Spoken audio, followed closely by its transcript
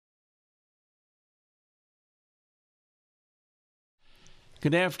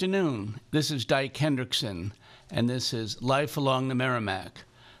Good afternoon. This is Dyke Hendrickson, and this is Life Along the Merrimack.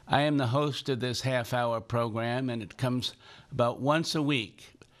 I am the host of this half-hour program, and it comes about once a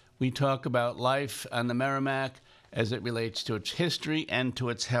week. We talk about life on the Merrimack as it relates to its history and to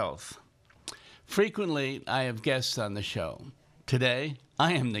its health. Frequently, I have guests on the show. Today,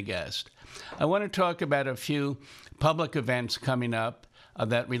 I am the guest. I want to talk about a few public events coming up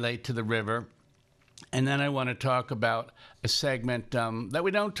that relate to the river. And then I want to talk about a segment that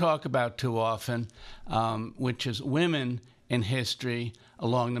we don't talk about too often, which is women in history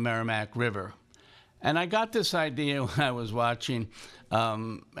along the Merrimack River. And I got this idea when I was watching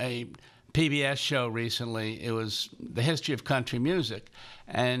a PBS show recently. It was the history of country music.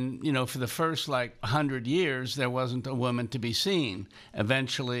 And, you know, for the first, 100 years, there wasn't a woman to be seen.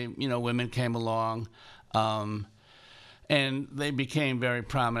 Eventually, women came along. And they became very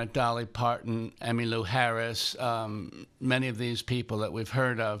prominent. Dolly Parton, Emmylou Harris, many of these people that we've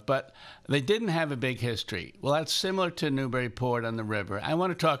heard of. But they didn't have a big history. Well, that's similar to Newburyport on the river. I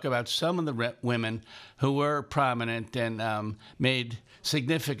want to talk about some of the women who were prominent and made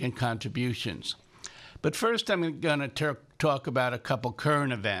significant contributions. But first, I'm going to talk about a couple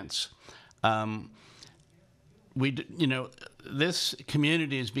current events. This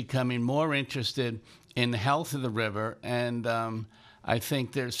community is becoming more interested in the health of the river, and I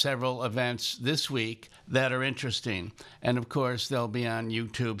think there's several events this week that are interesting. And of course, they'll be on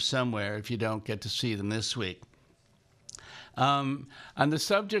YouTube somewhere if you don't get to see them this week. On the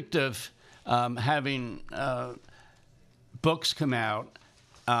subject of having books come out,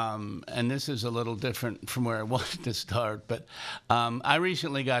 and this is a little different from where I wanted to start, but I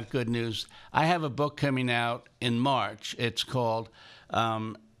recently got good news. I have a book coming out in March. It's called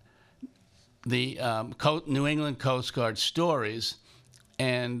the New England Coast Guard Stories,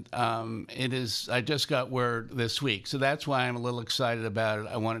 and I just got word this week, so that's why I'm a little excited about it.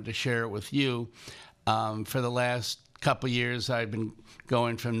 I wanted to share it with you. For the last couple years, I've been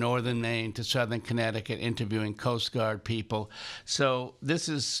going from northern Maine to southern Connecticut, interviewing Coast Guard people. So this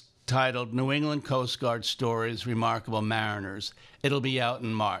is titled New England Coast Guard Stories, Remarkable Mariners. It'll be out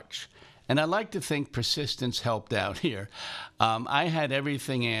in March. And I like to think persistence helped out here. I had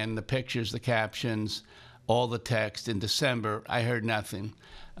everything in, the pictures, the captions, all the text. In December, I heard nothing.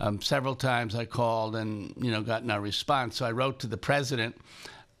 Several times I called and, got no response. So I wrote to the president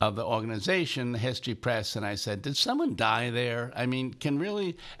of the organization, the History Press, and I said, did someone die there? I mean, can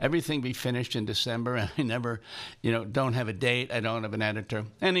really everything be finished in December? And I never, don't have a date. I don't have an editor.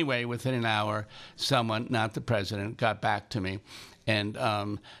 Anyway, within an hour, someone, not the president, got back to me. And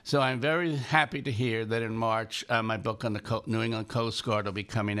so I'm very happy to hear that in March, my book on the New England Coast Guard will be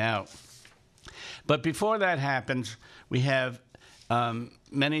coming out. But before that happens, we have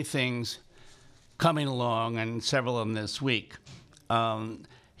many things coming along, and several of them this week.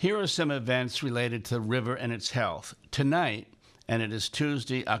 Here are some events related to the river and its health. Tonight, and it is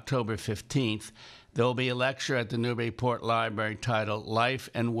Tuesday, October 15th, there will be a lecture at the Newburyport Library titled Life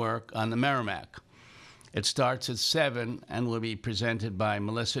and Work on the Merrimack. It starts at 7 and will be presented by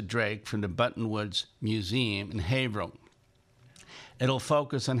Melissa Drake from the Buttonwoods Museum in Haverhill. It'll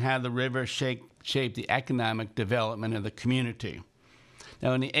focus on how the river shaped the economic development of the community.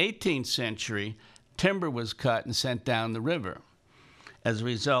 Now, in the 18th century, timber was cut and sent down the river. As a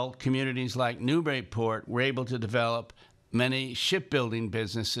result, communities like Newburyport were able to develop many shipbuilding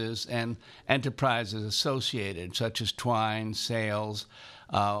businesses and enterprises associated, such as twine, sails,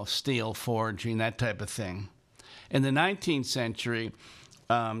 steel forging, that type of thing. In the 19th century,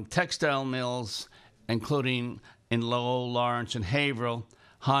 textile mills, including in Lowell, Lawrence, and Haverhill,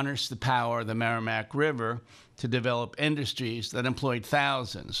 harnessed the power of the Merrimack River to develop industries that employed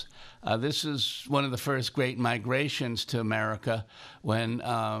thousands. This is one of the first great migrations to America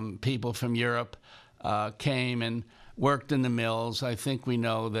when people from Europe came and worked in the mills. I think we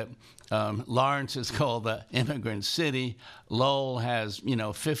know that Lawrence is called the immigrant city. Lowell has,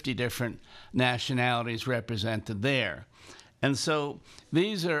 50 different nationalities represented there. And so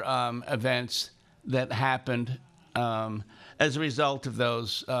these are events that happened as a result of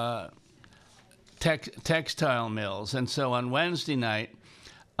those textile mills. And so on Wednesday night,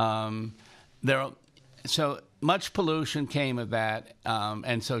 so much pollution came of that.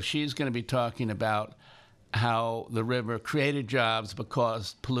 And so she's going to be talking about how the river created jobs but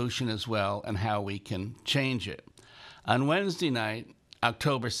caused pollution as well, and how we can change it. On Wednesday night,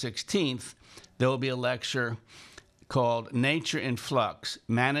 October 16th, there will be a lecture called Nature in Flux,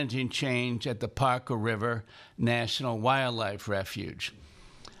 Managing Change at the Parker River National Wildlife Refuge.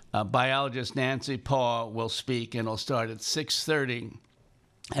 Biologist Nancy Paul will speak, and it'll start at 6:30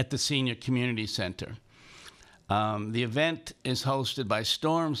 at the Senior Community Center. The event is hosted by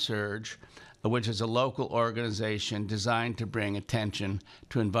Storm Surge, which is a local organization designed to bring attention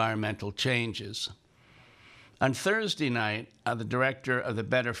to environmental changes. On Thursday night, the director of the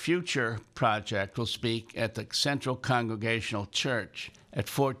Better Future Project will speak at the Central Congregational Church at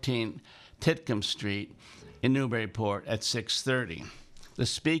 14 Titcomb Street in Newburyport at 6:30. The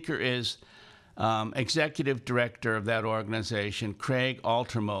speaker is executive director of that organization, Craig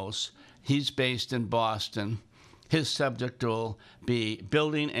Altermos. He's based in Boston. His subject will be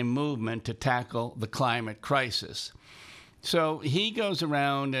building a movement to tackle the climate crisis. So he goes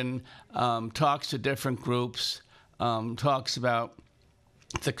around and talks to different groups, talks about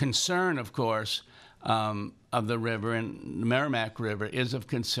the concern, of course, of the river, and the Merrimack River is of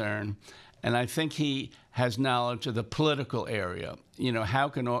concern. And I think he has knowledge of the political area. You know, how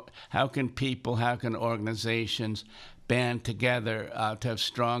can people, how can organizations band together to have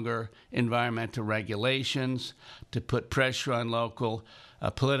stronger environmental regulations, to put pressure on local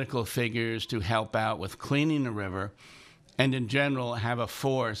political figures to help out with cleaning the river, and in general have a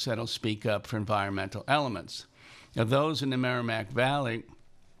force that'll speak up for environmental elements. Now, those in the Merrimack Valley,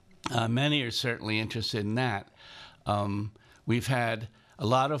 many are certainly interested in that. We've had a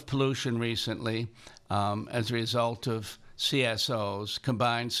lot of pollution recently as a result of CSOs,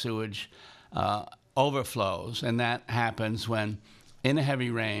 combined sewage overflows, and that happens when, in a heavy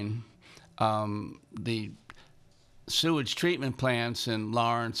rain, the sewage treatment plants in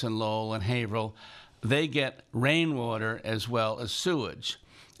Lawrence and Lowell and Haverhill, they get rainwater as well as sewage.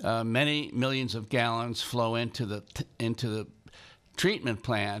 Many millions of gallons flow into the treatment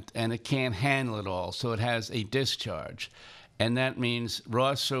plant, and it can't handle it all, so it has a discharge. And that means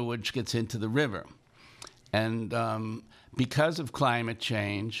raw sewage gets into the river. And because of climate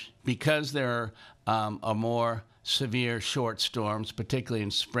change, because there are more severe short storms, particularly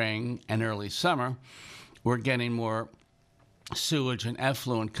in spring and early summer, we're getting more sewage and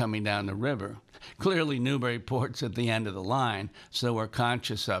effluent coming down the river. Clearly, Newburyport's at the end of the line, so we're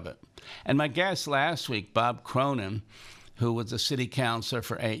conscious of it. And my guest last week, Bob Cronin, who was a city councilor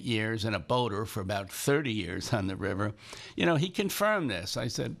for 8 years and a boater for about 30 years on the river, you know, he confirmed this. I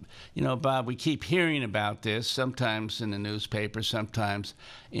said, you know, Bob, we keep hearing about this, sometimes in the newspaper, sometimes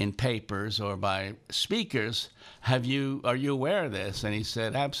in papers or by speakers. Are you aware of this? And he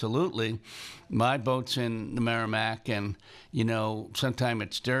said, absolutely. My boat's in the Merrimack, and, you know, sometimes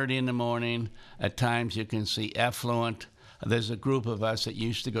it's dirty in the morning. At times you can see effluent. There's a group of us that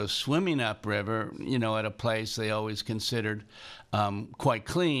used to go swimming upriver, you know, at a place they always considered quite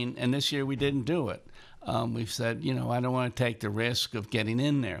clean, and this year we didn't do it. We've said, you know, I don't want to take the risk of getting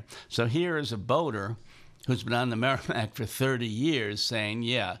in there. So here is a boater who's been on the Merrimack for 30 years saying,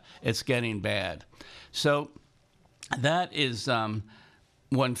 yeah, it's getting bad. So that is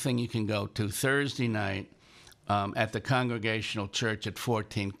one thing you can go to Thursday night at the Congregational Church at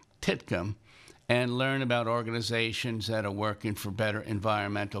 14 Titcomb and learn about organizations that are working for better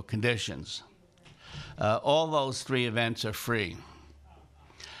environmental conditions. All those 3 events are free.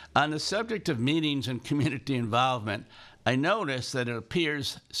 On the subject of meetings and community involvement, I noticed that it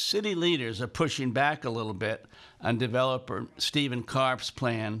appears city leaders are pushing back a little bit on developer Stephen Karp's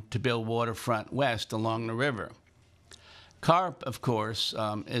plan to build waterfront west along the river. Karp, of course,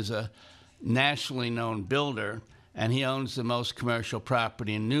 is a nationally known builder, and he owns the most commercial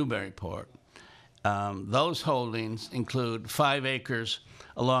property in Newburyport. Those holdings include 5 acres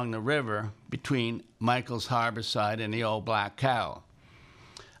along the river between Michael's Harborside and the Old Black Cow.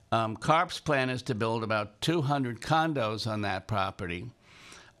 Karp's plan is to build about 200 condos on that property.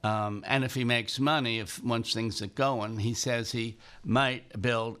 And if he makes money, once things get going, he says he might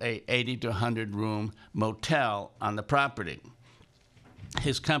build a 80 to 100 room motel on the property.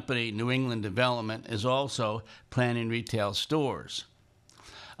 His company, New England Development, is also planning retail stores.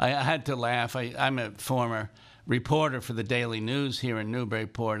 I had to laugh. I'm a former reporter for the Daily News here in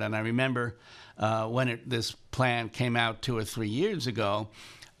Newburyport, and I remember when this plan came out 2 or 3 years ago,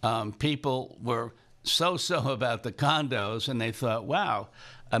 people were so-so about the condos, and they thought, wow,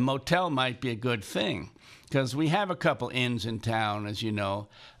 a motel might be a good thing, because we have a couple inns in town, as you know,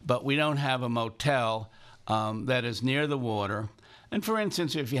 but we don't have a motel that is near the water. And for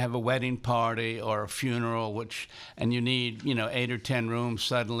instance, if you have a wedding party or a funeral, and you need, 8 or 10 rooms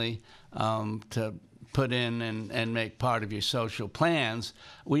suddenly to put in and make part of your social plans,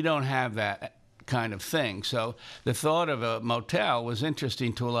 we don't have that kind of thing. So the thought of a motel was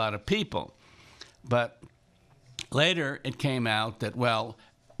interesting to a lot of people. But later it came out that, well,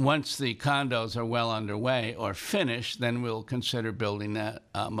 once the condos are well underway or finished, then we'll consider building that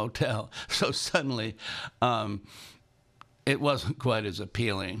motel. So suddenly, it wasn't quite as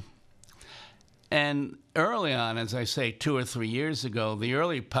appealing. And early on, as I say, 2 or 3 years ago, the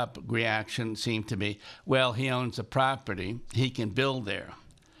early public reaction seemed to be, well, he owns a property, he can build there.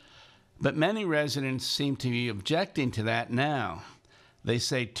 But many residents seem to be objecting to that now. They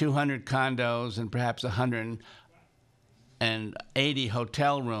say 200 condos and perhaps 180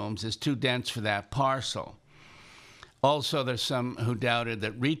 hotel rooms is too dense for that parcel. Also, there's some who doubted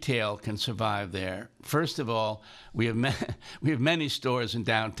that retail can survive there. First of all, we have many stores in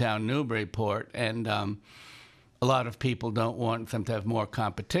downtown Newburyport, and a lot of people don't want them to have more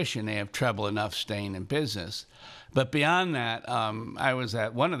competition. They have trouble enough staying in business. But beyond that, I was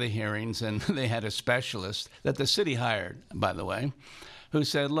at one of the hearings, and they had a specialist that the city hired, by the way, who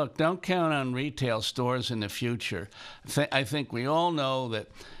said, look, don't count on retail stores in the future. I think we all know that,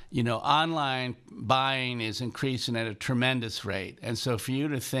 online buying is increasing at a tremendous rate. And so for you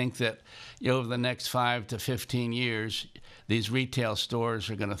to think that over the next 5 to 15 years, these retail stores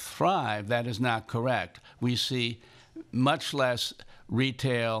are going to thrive, that is not correct. We see much less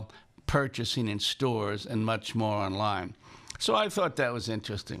retail purchasing in stores and much more online. So I thought that was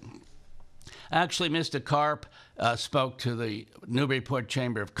interesting. Actually, Mr. Karp spoke to the Newburyport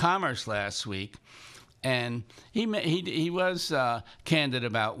Chamber of Commerce last week, and he was candid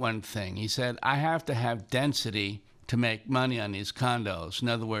about one thing. He said, I have to have density to make money on these condos. In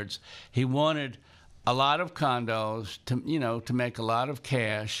other words, he wanted a lot of condos to make a lot of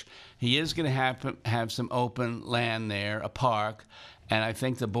cash. He is going to have some open land there, a park, and I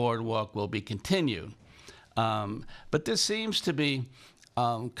think the boardwalk will be continued. But this seems to be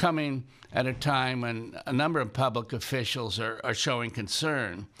coming at a time when a number of public officials are showing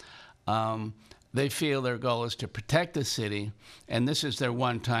concern. They feel their goal is to protect the city, and this is their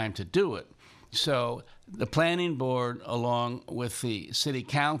one time to do it. So the planning board, along with the city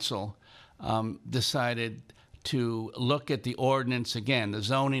council, decided to look at the ordinance again, the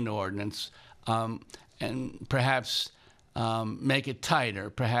zoning ordinance, and perhaps make it tighter,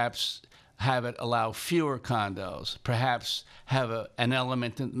 perhaps have it allow fewer condos, perhaps have an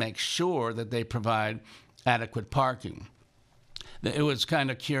element that makes sure that they provide adequate parking. It was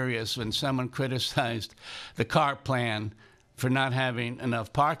kind of curious when someone criticized the CART plan for not having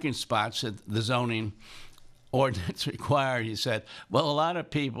enough parking spots that the zoning ordinance required. He said, well, a lot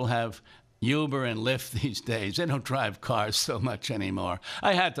of people have Uber and Lyft these days. They don't drive cars so much anymore.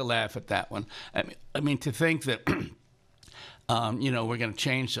 I had to laugh at that one. I mean to think that we're going to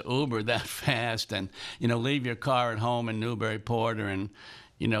change to Uber that fast and, leave your car at home in Newburyport or in,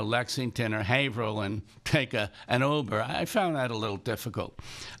 Lexington or Haverhill and take an Uber. I found that a little difficult.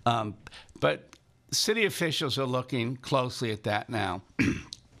 But city officials are looking closely at that now.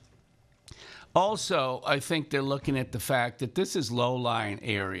 Also, I think they're looking at the fact that this is low-lying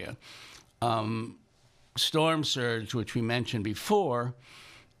area. Storm Surge, which we mentioned before,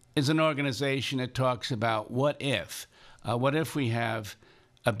 is an organization that talks about what if. What if we have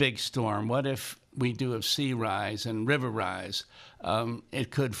a big storm? What if we do have sea rise and river rise?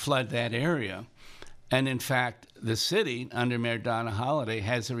 It could flood that area. And in fact, the city, under Mayor Donna Holliday,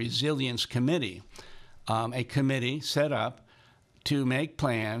 has a resilience committee, a committee set up to make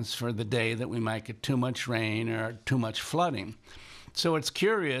plans for the day that we might get too much rain or too much flooding. So it's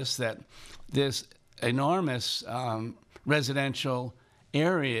curious that this enormous residential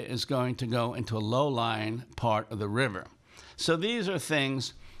area is going to go into a low-lying part of the river. So these are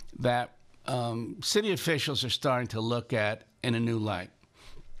things that city officials are starting to look at in a new light.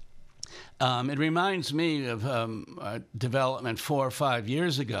 It reminds me of a development 4 or 5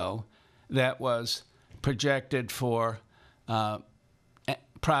 years ago that was projected for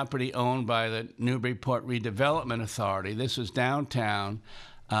property owned by the Newburyport Redevelopment Authority. This was downtown,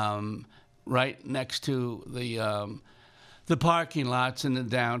 right next to the parking lots in the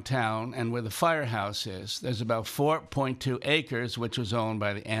downtown and where the firehouse is. There's about 4.2 acres, which was owned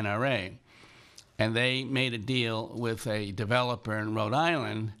by the NRA. And they made a deal with a developer in Rhode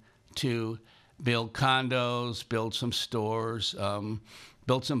Island to build condos, build some stores,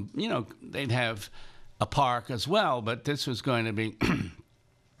 build some, they'd have a park as well, but this was going to be,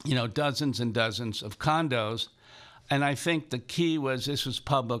 dozens and dozens of condos. And I think the key was this was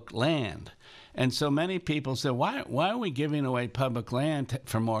public land. And so many people said, why are we giving away public land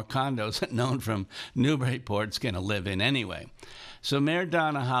for more condos that no one from Newburyport's going to live in anyway? So Mayor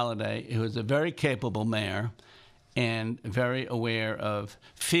Donna Holliday, who is a very capable mayor and very aware of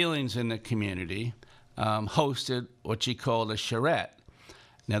feelings in the community, hosted what she called a charrette.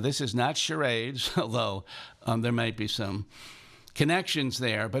 Now, this is not charades, although there might be some connections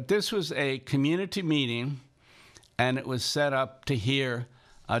there. But this was a community meeting, and it was set up to hear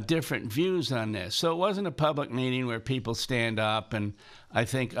different views on this. So it wasn't a public meeting where people stand up and I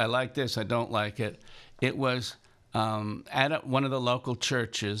think I like this, I don't like it. It was at one of the local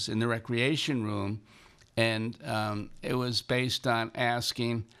churches in the recreation room, and it was based on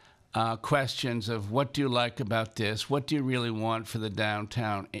asking questions of what do you like about this? What do you really want for the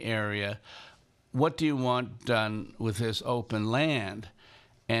downtown area? What do you want done with this open land?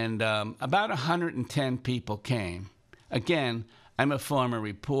 And about 110 people came. Again, I'm a former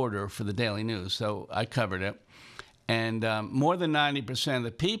reporter for the Daily News, so I covered it. And more than 90% of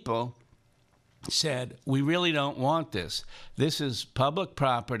the people said, we really don't want this. This is public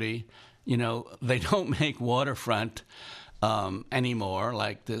property. You know, they don't make waterfront anymore,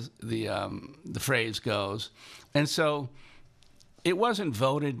 like the phrase goes. And so it wasn't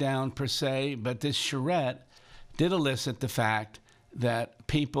voted down per se, but this charrette did elicit the fact that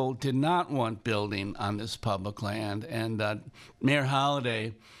people did not want building on this public land. And Mayor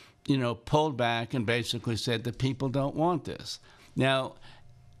Holliday, you know, pulled back and basically said the people don't want this. Now,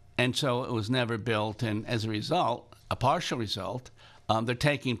 and so it was never built. And as a result, a partial result, they're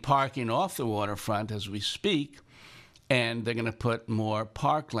taking parking off the waterfront as we speak, and they're going to put more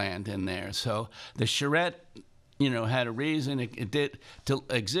parkland in there. So the charrette, you know, had a reason. It did to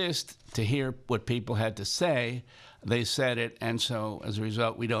exist to hear what people had to say. They said it, and so as a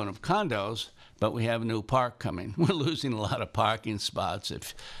result, we don't have condos, but we have a new park coming. We're losing a lot of parking spots,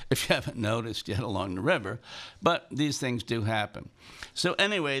 if you haven't noticed yet, along the river. But these things do happen. So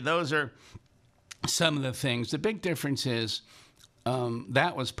anyway, those are some of the things. The big difference is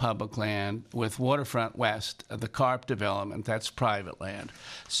that was public land with Waterfront West, the CARP development. That's private land.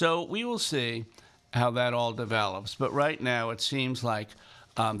 So we will see how that all develops. But right now, it seems like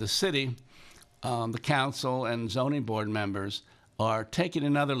the city, the council, and zoning board members are taking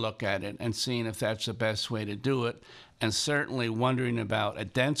another look at it and seeing if that's the best way to do it, and certainly wondering about a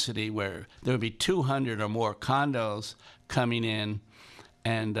density where there would be 200 or more condos coming in,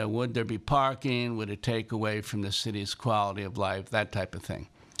 and would there be parking? Would it take away from the city's quality of life? That type of thing.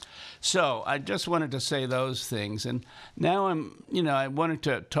 So I just wanted to say those things, and now I wanted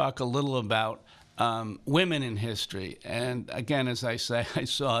to talk a little about women in history. And again, as I say, I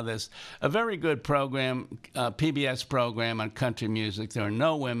saw a very good program, PBS program on country music. There were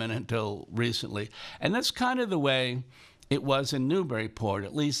no women until recently. And that's kind of the way it was in Newburyport,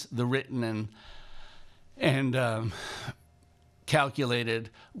 at least the written and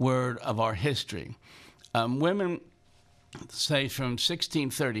calculated word of our history. Women, say from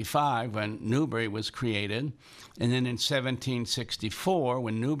 1635, when Newbury was created, and then in 1764,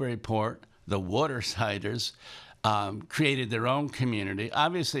 when Newburyport, the Watersiders, created their own community.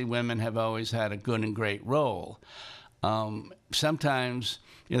 Obviously, women have always had a good and great role. Sometimes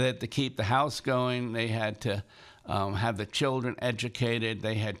they had to keep the house going. They had to have the children educated.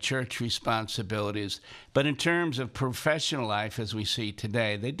 They had church responsibilities. But in terms of professional life, as we see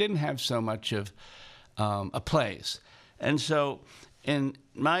today, they didn't have so much of a place. And so in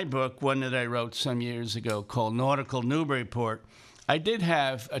my book, one that I wrote some years ago called Nautical Newburyport, I did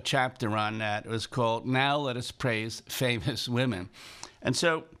have a chapter on that. It was called Now Let Us Praise Famous Women. And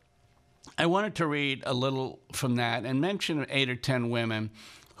so I wanted to read a little from that and mention 8 or 10 women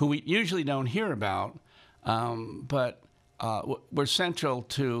who we usually don't hear about, but were central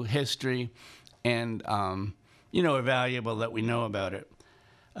to history and, are valuable that we know about it.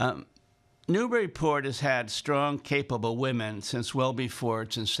 Newburyport has had strong, capable women since well before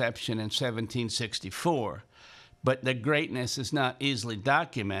its inception in 1764. But the greatness is not easily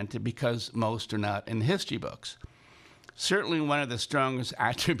documented because most are not in history books. Certainly one of the strongest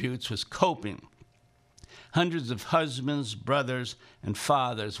attributes was coping. Hundreds of husbands, brothers, and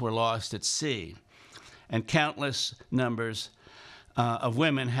fathers were lost at sea, and countless numbers of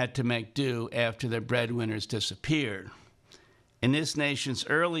women had to make do after their breadwinners disappeared. In this nation's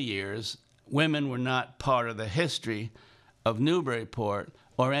early years, women were not part of the history of Newburyport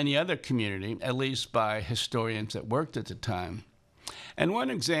or any other community, at least by historians that worked at the time. And one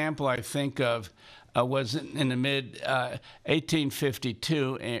example I think of was in the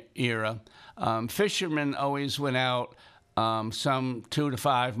mid-1852 era. Fishermen always went out some 2 to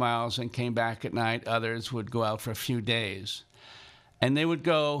 5 miles and came back at night. Others would go out for a few days. And they would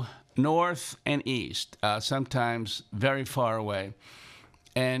go north and east, sometimes very far away.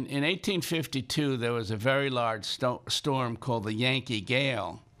 And in 1852, there was a very large storm called the Yankee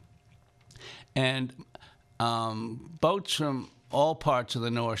Gale. And boats from all parts of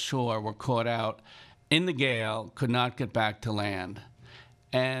the North Shore were caught out in the gale, could not get back to land.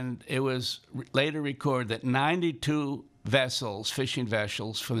 And it was later recorded that 92 vessels, fishing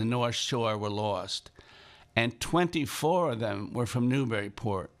vessels from the North Shore were lost. and 24 of them were from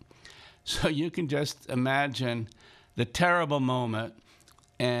Newburyport. So you can just imagine the terrible moment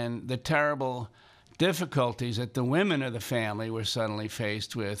and the terrible difficulties that the women of the family were suddenly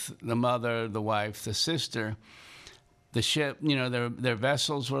faced with, the mother, the wife, the sister. The ship, their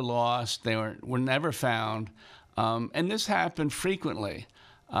vessels were lost. They were never found. And this happened frequently.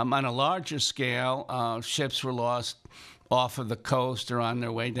 On a larger scale, ships were lost off of the coast or on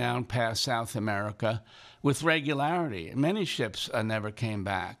their way down past South America with regularity. Many ships never came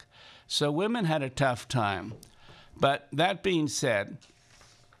back. So women had a tough time. But that being said,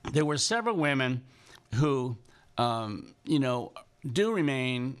 there were several women who, do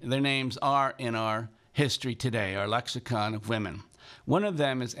remain, their names are in our history today, our lexicon of women. One of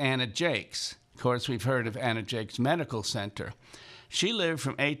them is Anna Jakes. Of course, we've heard of Anna Jakes Medical Center. She lived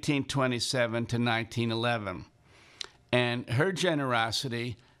from 1827 to 1911, and her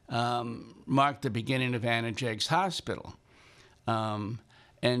generosity marked the beginning of Anna Jakes Hospital. And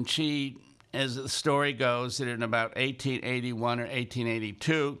she, as the story goes, that in about 1881 or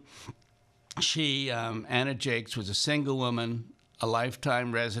 1882, Anna Jakes was a single woman, a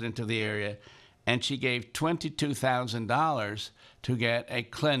lifetime resident of the area, and she gave $22,000 to get a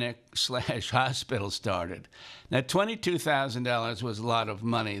clinic/hospital started. Now, $22,000 was a lot of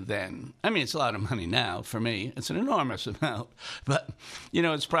money then. I mean, it's a lot of money now for me. It's an enormous amount. But,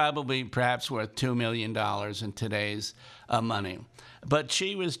 it's perhaps worth $2 million in today's money. But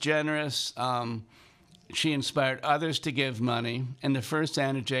she was generous. She inspired others to give money. And the first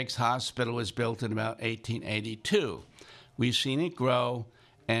Anna Jakes Hospital was built in about 1882. We've seen it grow.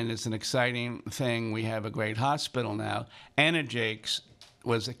 And it's an exciting thing. We have a great hospital now. Anna Jakes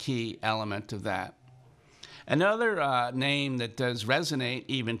was a key element of that. Another name that does resonate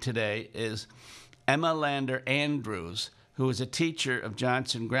even today is Emma Lander Andrews, who was a teacher of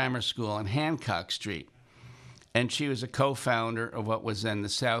Johnson Grammar School on Hancock Street. And she was a co-founder of what was then the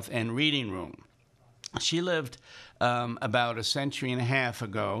South End Reading Room. She lived about a century and a half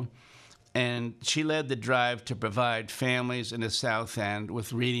ago, and she led the drive to provide families in the South End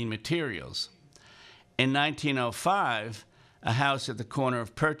with reading materials. In 1905, a house at the corner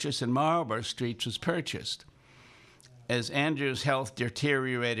of Purchase and Marlborough Streets was purchased. As Andrew's health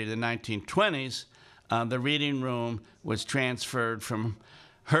deteriorated in the 1920s, the reading room was transferred from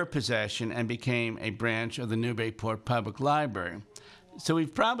her possession and became a branch of the Newburyport Public Library. So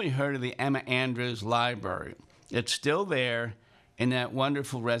we've probably heard of the Emma Andrews Library. It's still there in that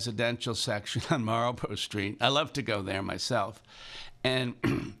wonderful residential section on Marlborough Street. I love to go there myself. And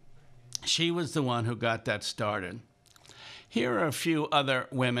she was the one who got that started. Here are a few other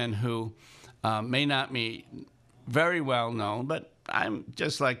women who may not be very well known, but I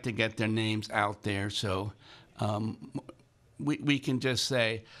just like to get their names out there so we can just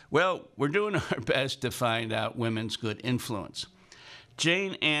say, well, we're doing our best to find out women's good influence.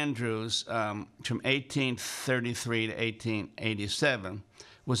 Jane Andrews, from 1833 to 1887,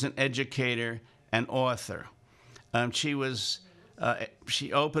 was an educator and author. She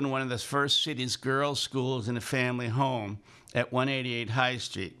opened one of the first city's girls' schools in a family home at 188 High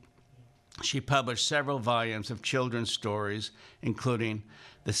Street. She published several volumes of children's stories, including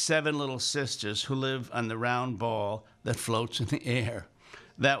The Seven Little Sisters Who Live on the Round Ball That Floats in the Air.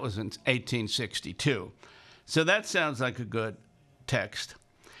 That was in 1862. So that sounds like a good text.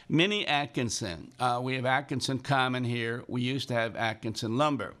 Minnie Atkinson. We have Atkinson Common here. We used to have Atkinson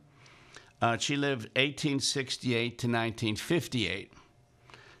Lumber. She lived 1868 to 1958.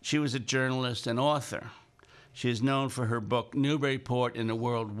 She was a journalist and author. She is known for her book Newburyport in the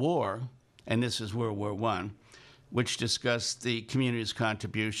World War, and this is World War I, which discussed the community's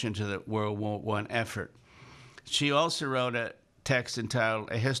contribution to the World War I effort. She also wrote a text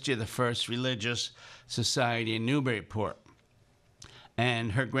entitled A History of the First Religious Society in Newburyport.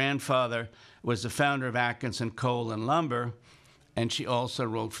 And her grandfather was the founder of Atkinson Coal and Lumber, and she also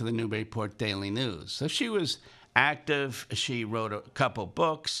wrote for the Newburyport Daily News. So she was active. She wrote a couple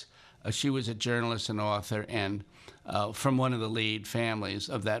books. She was a journalist and author, and from one of the lead families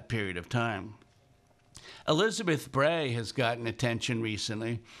of that period of time. Elizabeth Bray has gotten attention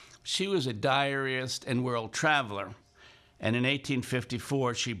recently. She was a diarist and world traveler, and in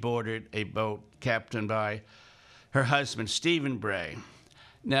 1854 she boarded a boat captained by her husband, Stephen Bray.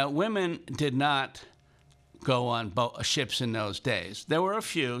 Now, women did not go on ships in those days. There were a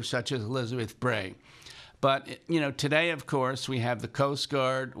few, such as Elizabeth Bray. But, today, of course, we have the Coast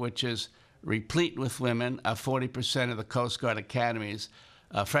Guard, which is replete with women. 40% of the Coast Guard Academy's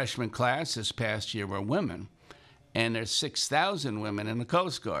freshman class this past year were women. And there's 6,000 women in the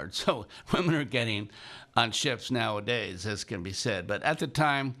Coast Guard. So women are getting on ships nowadays, as can be said. But at the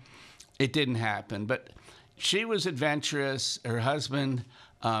time, it didn't happen. But she was adventurous. Her husband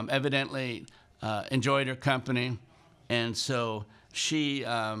evidently enjoyed her company, and so she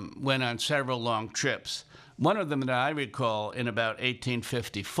went on several long trips. One of them that I recall in about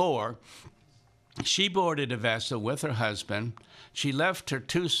 1854, she boarded a vessel with her husband. She left her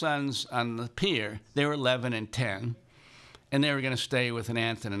 2 sons on the pier. They were 11 and 10, and they were going to stay with an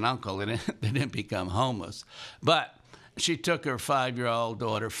aunt and an uncle. They didn't become homeless. But she took her 5-year-old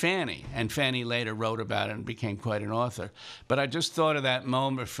daughter, Fanny, and Fanny later wrote about it and became quite an author. But I just thought of that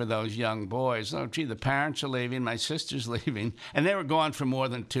moment for those young boys. Oh, gee, the parents are leaving, my sister's leaving, and they were gone for more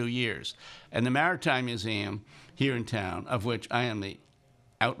than 2 years. And the Maritime Museum here in town, of which I am the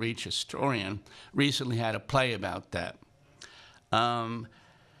outreach historian, recently had a play about that.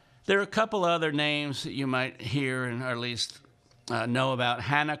 There are a couple other names that you might hear, or at least know about.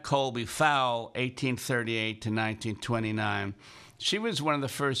 Hannah Colby Fowle, 1838 to 1929. She was one of the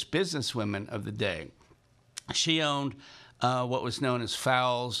first businesswomen of the day. She owned what was known as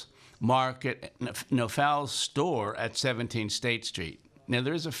Fowle's Market, Fowle's store at 17 State Street. Now,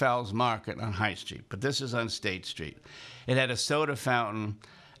 there is a Fowle's Market on High Street, but this is on State Street. It had a soda fountain,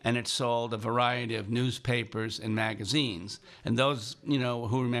 and it sold a variety of newspapers and magazines. And those,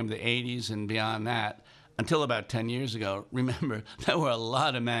 who remember the 80s and beyond that, until about 10 years ago, remember, there were a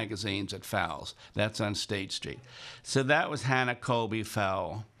lot of magazines at Fowle's. That's on State Street. So that was Hannah Colby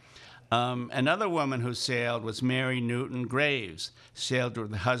Fowle. Another woman who sailed was Mary Newton Graves, sailed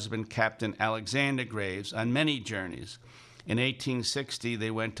with her husband, Captain Alexander Graves, on many journeys. In 1860, they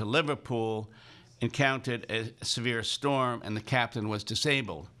went to Liverpool, encountered a severe storm, and the captain was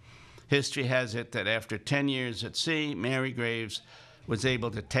disabled. History has it that after 10 years at sea, Mary Graves was able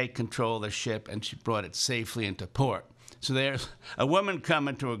to take control of the ship, and she brought it safely into port. So there's a woman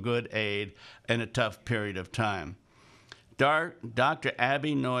coming to a good aid in a tough period of time. Dr.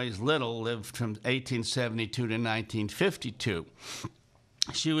 Abby Noyes Little lived from 1872 to 1952.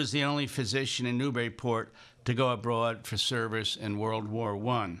 She was the only physician in Newburyport to go abroad for service in World War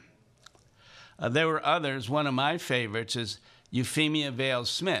I. There were others. One of my favorites is Euphemia Vale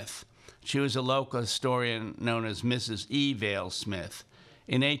Smith. She was a local historian known as Mrs. E. Vale Smith.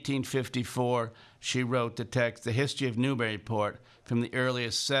 In 1854, she wrote the text, The History of Newburyport, from the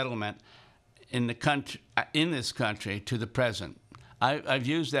earliest settlement in this country to the present. I've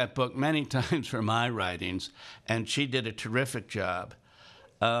used that book many times for my writings, and she did a terrific job.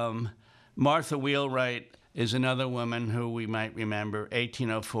 Martha Wheelwright is another woman who we might remember,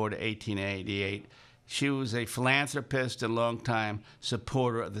 1804 to 1888. She was a philanthropist and longtime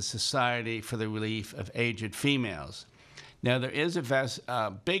supporter of the Society for the Relief of Aged Females. Now, there is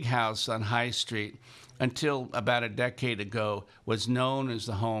a big house on High Street, until about a decade ago, was known as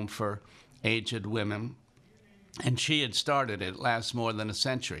the home for aged women, and she had started it. It lasts more than a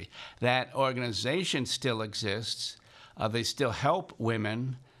century. That organization still exists. They still help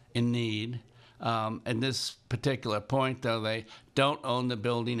women in need. At this particular point, though, they don't own the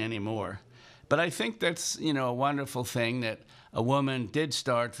building anymore. But I think that's, a wonderful thing that a woman did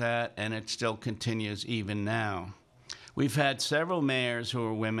start that, and it still continues even now. We've had several mayors who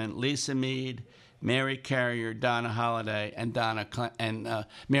are women: Lisa Mead, Mary Carrier, Donna Holliday, and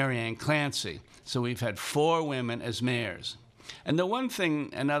Mary Ann Clancy. So we've had 4 women as mayors. And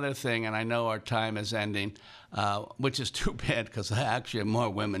another thing, and I know our time is ending, which is too bad because I actually have more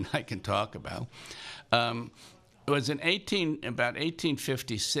women I can talk about. It was about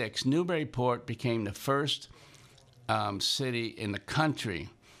 1856, Newburyport became the first city in the country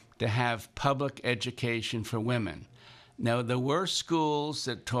to have public education for women. Now, there were schools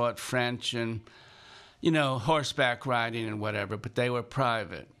that taught French and, horseback riding and whatever, but they were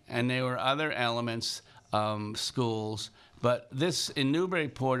private. And there were other elements, schools. But this, in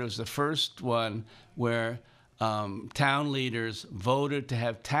Newburyport, it was the first one where town leaders voted to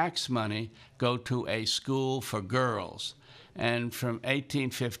have tax money go to a school for girls. And from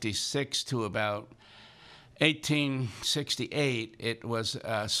 1856 to about 1868, it was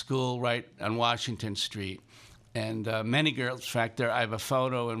a school right on Washington Street. And many girls, in fact, I have a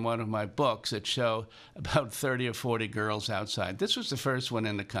photo in one of my books that show about 30 or 40 girls outside. This was the first one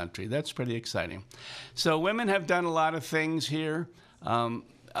in the country. That's pretty exciting. So women have done a lot of things here.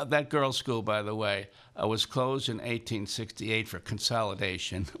 That girls' school, by the way, was closed in 1868 for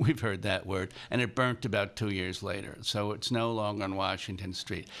consolidation. We've heard that word. And it burnt about 2 years later. So it's no longer on Washington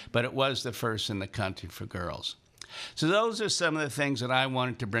Street. But it was the first in the country for girls. So those are some of the things that I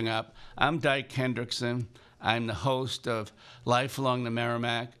wanted to bring up. I'm Dyke Hendrickson. I'm the host of Life Along the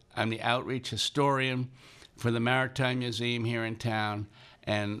Merrimack. I'm the outreach historian for the Maritime Museum here in town.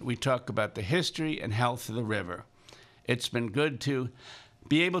 And we talk about the history and health of the river. It's been good to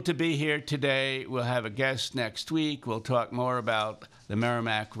be able to be here today. We'll have a guest next week. We'll talk more about the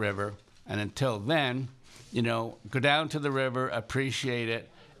Merrimack River. And until then, go down to the river, appreciate it,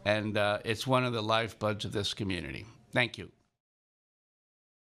 and it's one of the lifebloods of this community. Thank you.